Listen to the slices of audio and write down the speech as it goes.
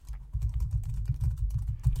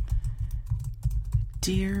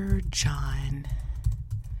Dear John,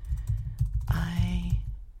 I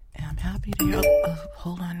am happy to...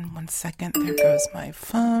 hold on one second. There goes my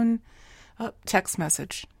phone. Oh, text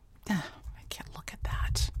message. I can't look at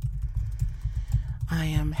that. I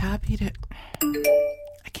am happy to...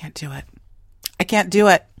 I can't do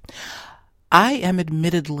it. I am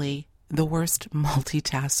admittedly the worst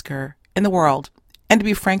multitasker in the world. And to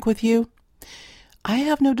be frank with you, I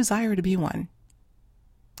have no desire to be one.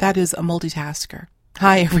 That is a multitasker.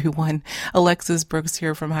 Hi, everyone. Alexis Brooks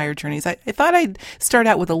here from Higher Journeys. I thought I'd start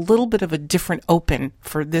out with a little bit of a different open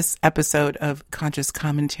for this episode of Conscious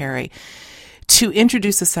Commentary to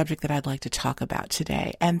introduce a subject that I'd like to talk about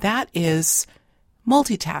today, and that is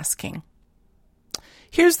multitasking.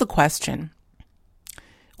 Here's the question.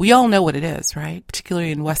 We all know what it is, right? Particularly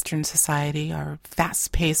in Western society, our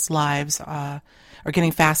fast-paced lives are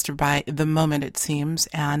getting faster by the moment, it seems,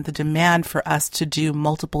 and the demand for us to do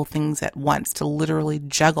multiple things at once, to literally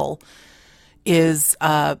juggle, is,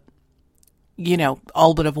 all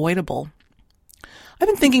but avoidable. I've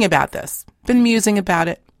been thinking about this, been musing about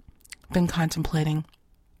it, been contemplating,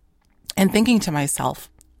 and thinking to myself,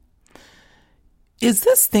 is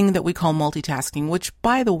this thing that we call multitasking, which,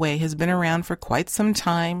 by the way, has been around for quite some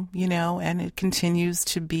time, and it continues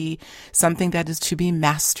to be something that is to be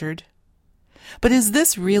mastered. But is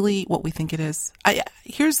this really what we think it is?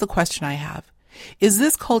 Here's the question I have. Is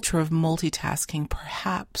this culture of multitasking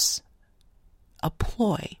perhaps a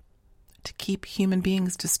ploy to keep human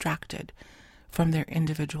beings distracted from their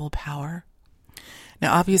individual power?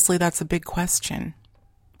 Now, obviously, that's a big question.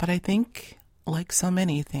 But I think, like so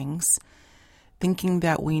many things, thinking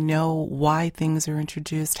that we know why things are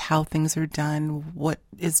introduced, how things are done, what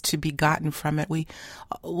is to be gotten from it, we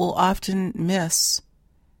will often miss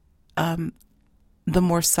the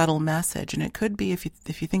more subtle message. And it could be, if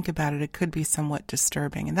you think about it, it could be somewhat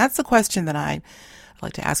disturbing. And that's the question that I'd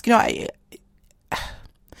like to ask. I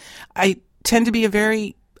tend to be a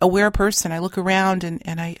very aware person. I look around and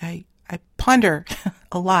I ponder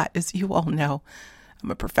a lot, as you all know.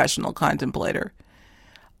 I'm a professional contemplator.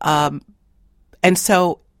 And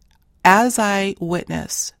so as I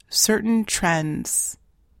witness certain trends,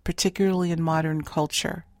 particularly in modern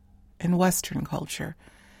culture, in Western culture,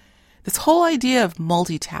 this whole idea of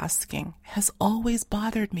multitasking has always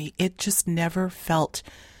bothered me. It just never felt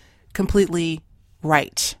completely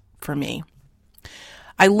right for me.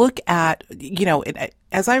 I look at,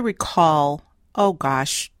 as I recall,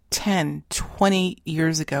 10, 20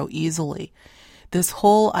 years ago easily, this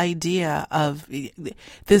whole idea of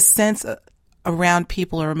this sense around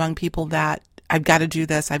people or among people that I've got to do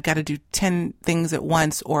this, I've got to do 10 things at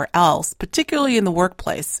once or else, particularly in the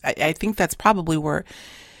workplace. I think that's probably where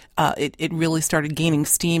it really started gaining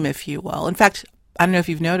steam, if you will. In fact, I don't know if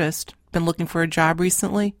you've noticed, been looking for a job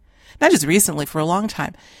recently, not just recently, for a long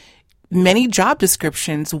time. Many job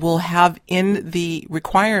descriptions will have in the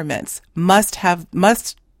requirements, must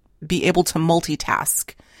be able to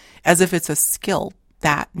multitask, as if it's a skill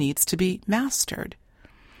that needs to be mastered.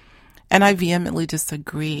 And I vehemently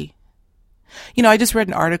disagree. I just read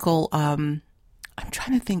an article, I'm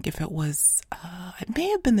trying to think if it was, it may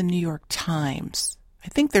have been the New York Times. I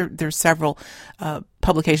think there's several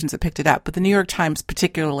publications that picked it up, but the New York Times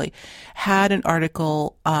particularly had an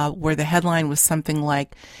article where the headline was something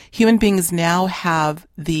like, human beings now have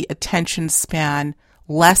the attention span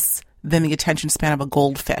less than the attention span of a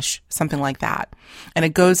goldfish, something like that. And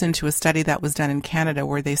it goes into a study that was done in Canada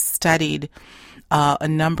where they studied a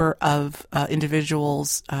number of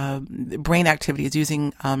individuals' brain activities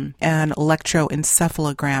using an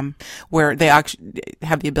electroencephalogram, where they actually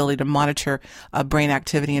have the ability to monitor brain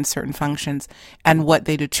activity and certain functions. And what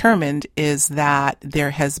they determined is that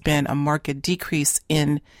there has been a marked decrease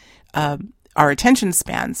in our attention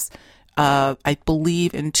spans. I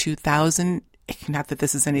believe in 2000, not that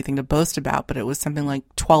this is anything to boast about, but it was something like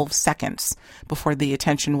 12 seconds before the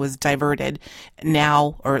attention was diverted.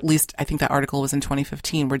 Now, or at least I think that article was in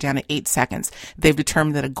 2015, we're down to 8 seconds. They've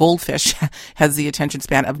determined that a goldfish has the attention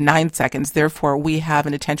span of 9 seconds. Therefore, we have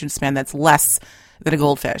an attention span that's less than a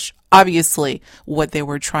goldfish. Obviously, what they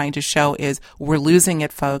were trying to show is we're losing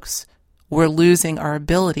it, folks. We're losing our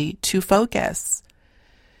ability to focus.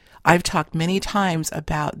 I've talked many times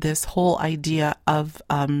about this whole idea of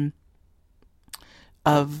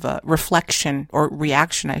reflection, or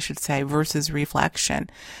reaction, I should say, versus reflection.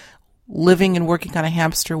 Living and working on a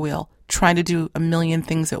hamster wheel, trying to do a million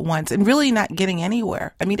things at once and really not getting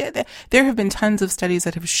anywhere. I mean, there have been tons of studies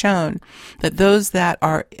that have shown that those that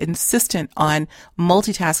are insistent on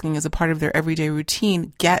multitasking as a part of their everyday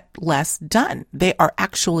routine get less done. They are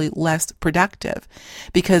actually less productive,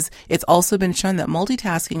 because it's also been shown that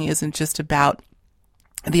multitasking isn't just about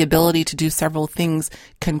the ability to do several things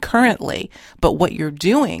concurrently. But what you're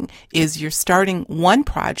doing is you're starting one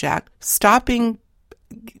project, stopping,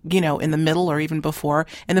 in the middle or even before,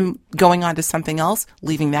 and then going on to something else,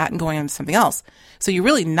 leaving that and going on to something else. So you're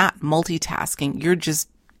really not multitasking. You're just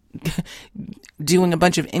doing a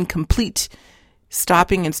bunch of incomplete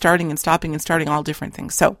stopping and starting and stopping and starting, all different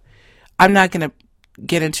things. So I'm not going to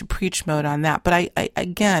get into preach mode on that. But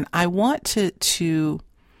I want to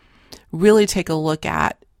really take a look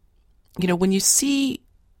at, when you see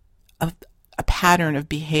a pattern of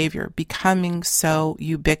behavior becoming so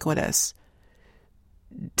ubiquitous,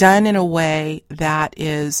 done in a way that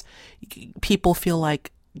is, people feel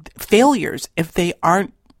like failures if they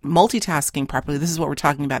aren't multitasking properly. This is what we're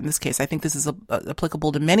talking about in this case. I think this is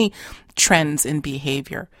applicable to many trends in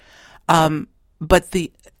behavior. But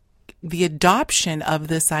the adoption of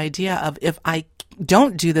this idea of, if I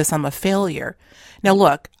don't do this, I'm a failure. Now,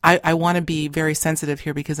 look, I want to be very sensitive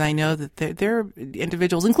here, because I know that there are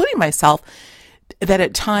individuals, including myself, that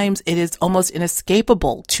at times it is almost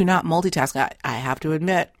inescapable to not multitask. I have to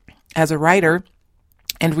admit, as a writer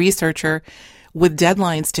and researcher with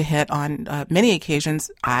deadlines to hit on many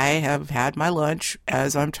occasions, I have had my lunch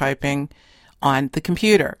as I'm typing on the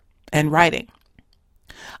computer and writing.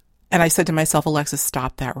 And I said to myself, Alexa,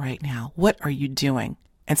 stop that right now. What are you doing?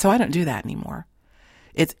 And so I don't do that anymore.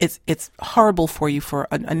 It's horrible for you for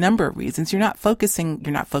a number of reasons. You're not focusing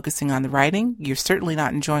on the writing. You're certainly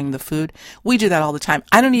not enjoying the food. We do that all the time.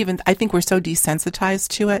 I think we're so desensitized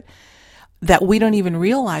to it that we don't even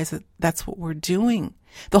realize that that's what we're doing.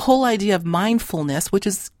 The whole idea of mindfulness, which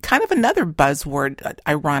is kind of another buzzword,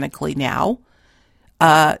 ironically now,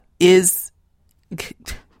 is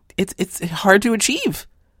it's hard to achieve.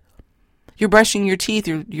 You're brushing your teeth.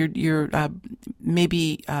 You're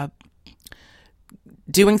maybe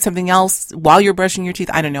doing something else while you're brushing your teeth.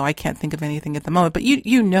 I don't know. I can't think of anything at the moment, but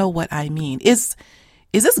you know what I mean. Is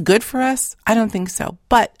this good for us? I don't think so.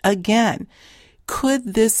 But again,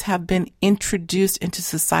 could this have been introduced into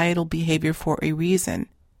societal behavior for a reason?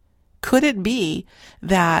 Could it be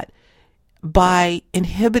that by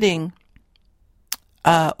inhibiting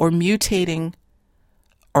or mutating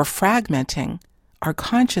or fragmenting our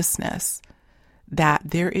consciousness, that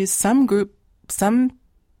there is some group, some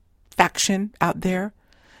faction out there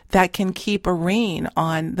that can keep a rein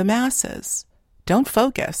on the masses? Don't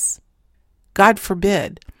focus. God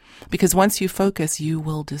forbid. Because once you focus, you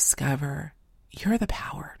will discover you're the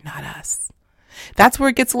power, not us. That's where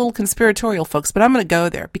it gets a little conspiratorial, folks, but I'm going to go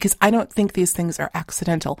there because I don't think these things are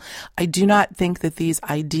accidental. I do not think that these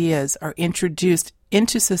ideas are introduced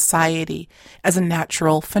into society as a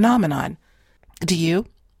natural phenomenon. Do you?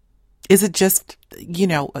 Is it just,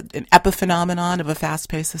 an epiphenomenon of a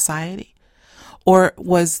fast-paced society? Or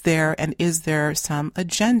was there and is there some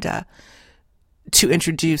agenda to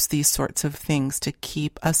introduce these sorts of things to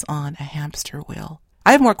keep us on a hamster wheel?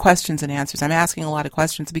 I have more questions than answers. I'm asking a lot of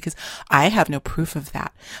questions because I have no proof of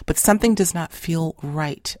that. But something does not feel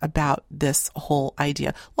right about this whole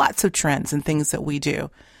idea. Lots of trends and things that we do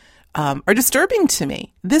are disturbing to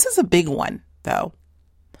me. This is a big one, though.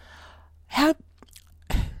 Have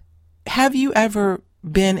you ever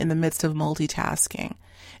been in the midst of multitasking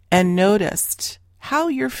and noticed how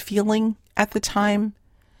you're feeling at the time?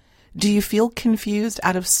 Do you feel confused,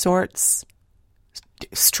 out of sorts,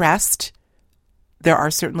 stressed? There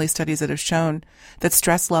are certainly studies that have shown that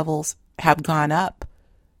stress levels have gone up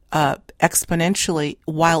exponentially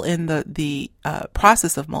while in the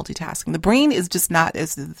process of multitasking. The brain is just not,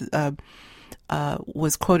 as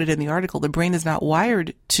was quoted in the article, the brain is not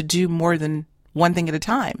wired to do more than one thing at a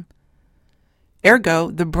time. Ergo,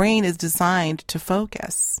 the brain is designed to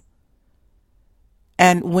focus.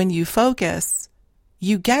 And when you focus,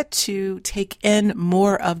 you get to take in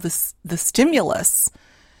more of the stimulus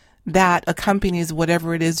that accompanies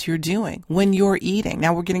whatever it is you're doing. When you're eating,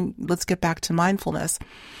 now let's get back to mindfulness.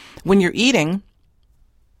 When you're eating,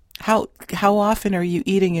 how often are you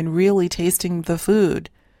eating and really tasting the food?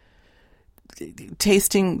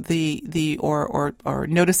 Tasting or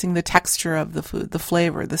noticing the texture of the food, the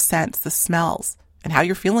flavor, the scents, the smells, and how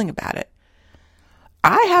you're feeling about it.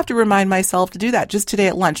 I have to remind myself to do that. Just today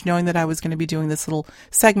at lunch, knowing that I was going to be doing this little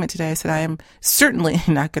segment today, I said I am certainly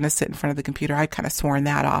not going to sit in front of the computer. I kind of sworn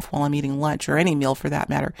that off while I'm eating lunch, or any meal for that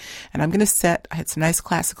matter. And I'm going to sit. I had some nice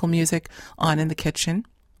classical music on in the kitchen.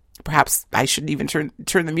 Perhaps I shouldn't even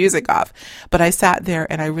turn the music off. But I sat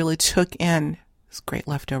there and I really took in these great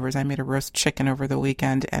leftovers. I made a roast chicken over the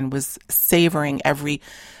weekend and was savoring every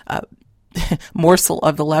morsel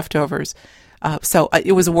of the leftovers. So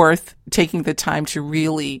it was worth taking the time to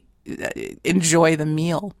really enjoy the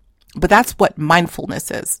meal. But that's what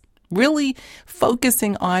mindfulness is. Really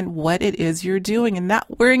focusing on what it is you're doing and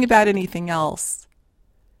not worrying about anything else.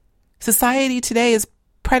 Society today is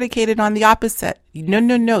predicated on the opposite.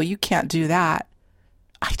 No, you can't do that.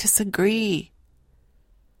 I disagree.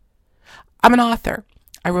 I'm an author.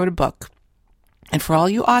 I wrote a book. And for all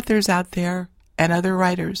you authors out there and other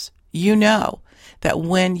writers, you know that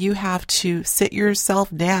when you have to sit yourself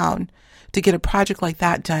down to get a project like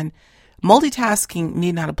that done, multitasking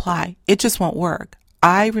need not apply. It just won't work.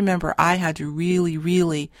 I remember I had to really,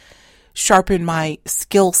 really sharpen my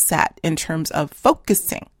skill set in terms of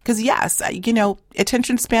focusing. Because yes,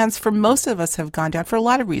 attention spans for most of us have gone down for a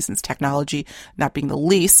lot of reasons, technology not being the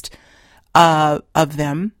least of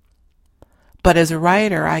them. But as a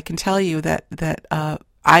writer, I can tell you that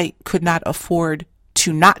I could not afford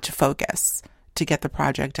to not focus to get the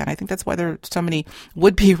project done. I think that's why there are so many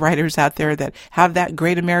would-be writers out there that have that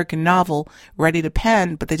great American novel ready to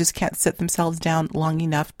pen, but they just can't sit themselves down long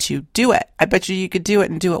enough to do it. I bet you could do it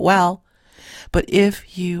and do it well. But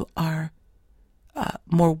if you are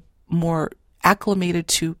more acclimated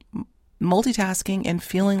to multitasking and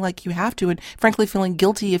feeling like you have to, and frankly feeling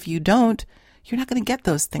guilty if you don't, you're not going to get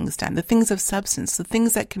those things done. The things of substance, the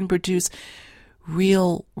things that can produce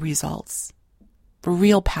real results,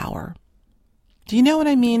 real power. Do you know what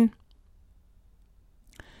I mean?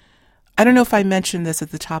 I don't know if I mentioned this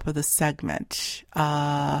at the top of the segment.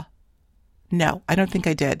 No, I don't think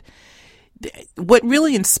I did. What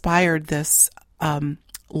really inspired this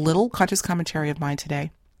little conscious commentary of mine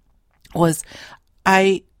today was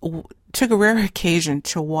I took a rare occasion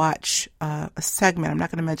to watch a segment. I'm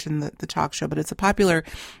not going to mention the talk show, but it's a popular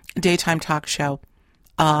daytime talk show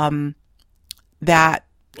that,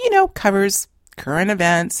 covers current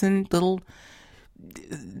events and little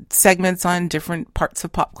segments on different parts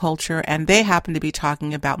of pop culture, and they happen to be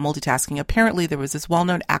talking about multitasking. Apparently, there was this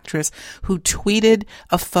well-known actress who tweeted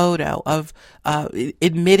a photo of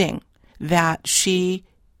admitting that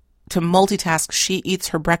to multitask, she eats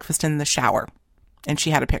her breakfast in the shower, and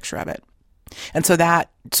she had a picture of it. And so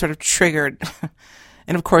that sort of triggered,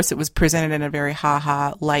 and of course it was presented in a very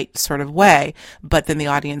ha-ha light sort of way, but then the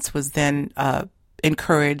audience was then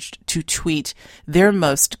encouraged to tweet their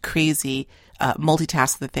most crazy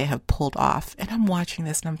multitask that they have pulled off. And I'm watching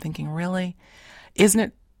this and I'm thinking, really? Isn't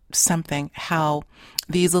it something how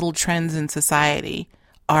these little trends in society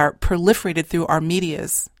are proliferated through our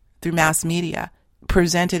medias, through mass media,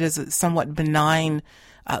 presented as a somewhat benign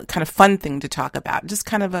kind of fun thing to talk about, just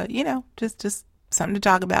kind of a, just something to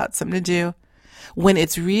talk about, something to do, when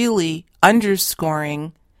it's really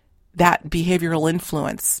underscoring that behavioral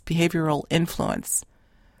influence.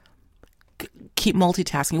 Keep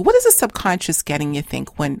multitasking. What is the subconscious getting, you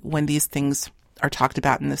think, when these things are talked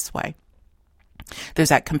about in this way? There's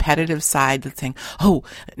that competitive side that's saying, oh,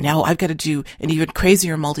 now I've got to do an even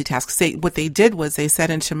crazier multitask. What they did was they set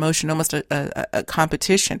into motion almost a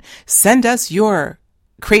competition. Send us your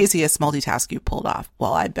craziest multitask you pulled off.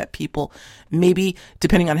 Well, I bet people, maybe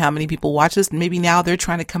depending on how many people watch this, maybe now they're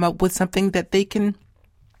trying to come up with something that they can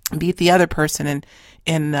beat the other person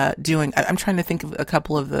in doing. I'm trying to think of a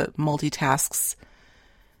couple of the multitasks.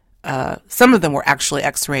 Some of them were actually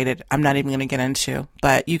X-rated. I'm not even going to get into,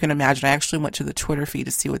 but you can imagine I actually went to the Twitter feed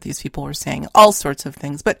to see what these people were saying, all sorts of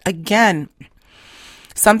things. But again,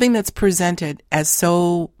 something that's presented as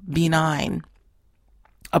so benign,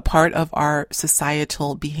 a part of our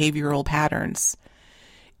societal behavioral patterns,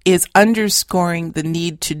 is underscoring the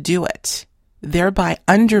need to do it, thereby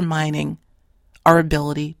undermining our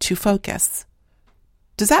ability to focus.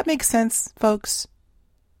 Does that make sense, folks?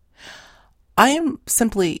 I am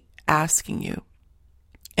simply asking you,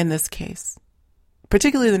 in this case,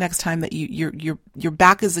 particularly the next time that your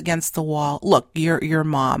back is against the wall. Look, you're a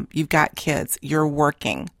mom, you've got kids, you're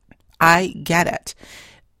working. I get it.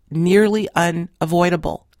 Nearly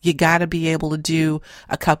unavoidable. You got to be able to do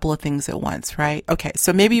a couple of things at once, right? Okay,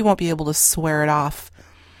 so maybe you won't be able to swear it off,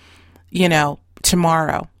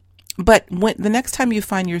 tomorrow. But when the next time you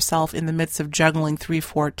find yourself in the midst of juggling 3,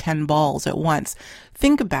 4, 10 balls at once,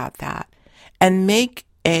 think about that and make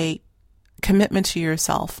a commitment to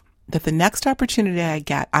yourself that the next opportunity I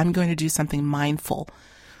get, I'm going to do something mindful,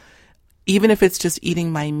 even if it's just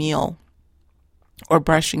eating my meal or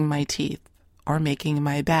brushing my teeth or making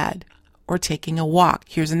my bed or taking a walk.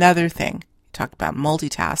 Here's another thing. Talk about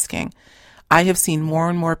multitasking. I have seen more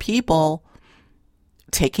and more people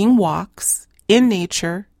taking walks in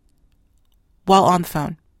nature while on the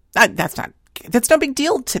phone. That's no big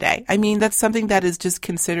deal today. I mean, that's something that is just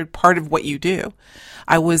considered part of what you do.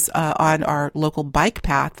 I was on our local bike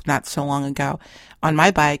path not so long ago. On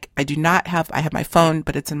my bike, I have my phone,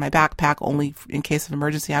 but it's in my backpack only in case of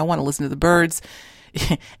emergency. I want to listen to the birds.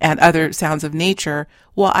 and other sounds of nature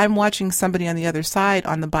while I'm watching somebody on the other side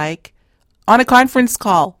on the bike on a conference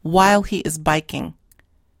call while he is biking.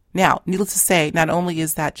 Now, needless to say, not only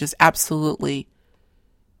is that just absolutely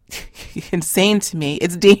insane to me,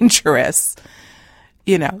 it's dangerous.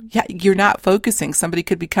 You're not focusing. Somebody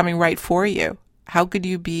could be coming right for you. How could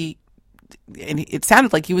you be? And it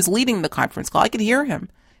sounded like he was leading the conference call. I could hear him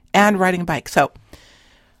and riding a bike. So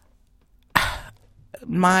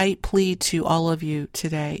my plea to all of you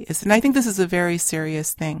today is, and I think this is a very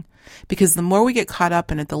serious thing, because the more we get caught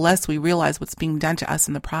up in it, the less we realize what's being done to us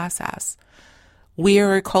in the process. We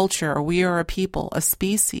are a culture, or we are a people, a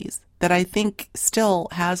species that I think still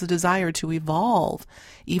has a desire to evolve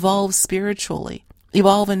spiritually,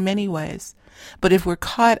 evolve in many ways. But if we're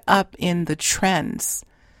caught up in the trends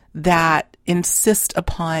that insist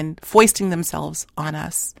upon foisting themselves on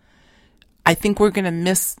us, I think we're going to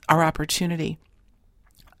miss our opportunity.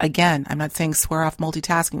 Again, I'm not saying swear off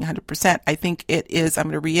multitasking 100%. I think it is, I'm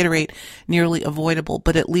going to reiterate, nearly avoidable,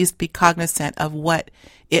 but at least be cognizant of what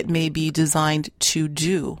it may be designed to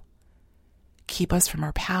do. Keep us from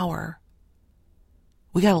our power.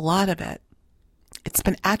 We got a lot of it. It's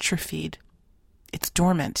been atrophied. It's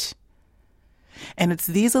dormant. And it's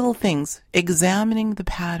these little things, examining the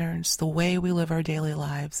patterns, the way we live our daily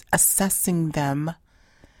lives, assessing them,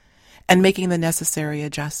 and making the necessary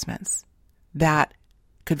adjustments that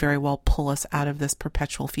could very well pull us out of this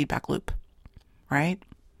perpetual feedback loop, right?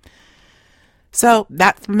 So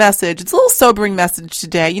that's the message. It's a little sobering message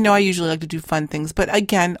today. I usually like to do fun things, but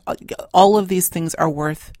again, all of these things are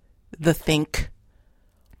worth the think.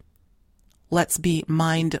 Let's be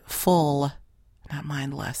mindful, not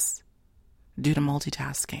mindless, due to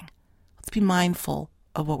multitasking. Let's be mindful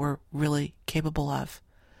of what we're really capable of.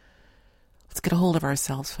 Let's get a hold of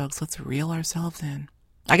ourselves, folks. Let's reel ourselves in.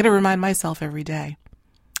 I got to remind myself every day.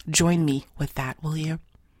 Join me with that, will you?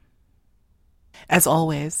 As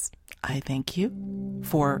always, I thank you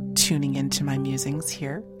for tuning into my musings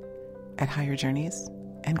here at Higher Journeys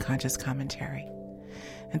and Conscious Commentary.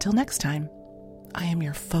 Until next time, I am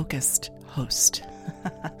your focused host,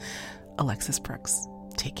 Alexis Brooks.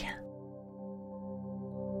 Take care.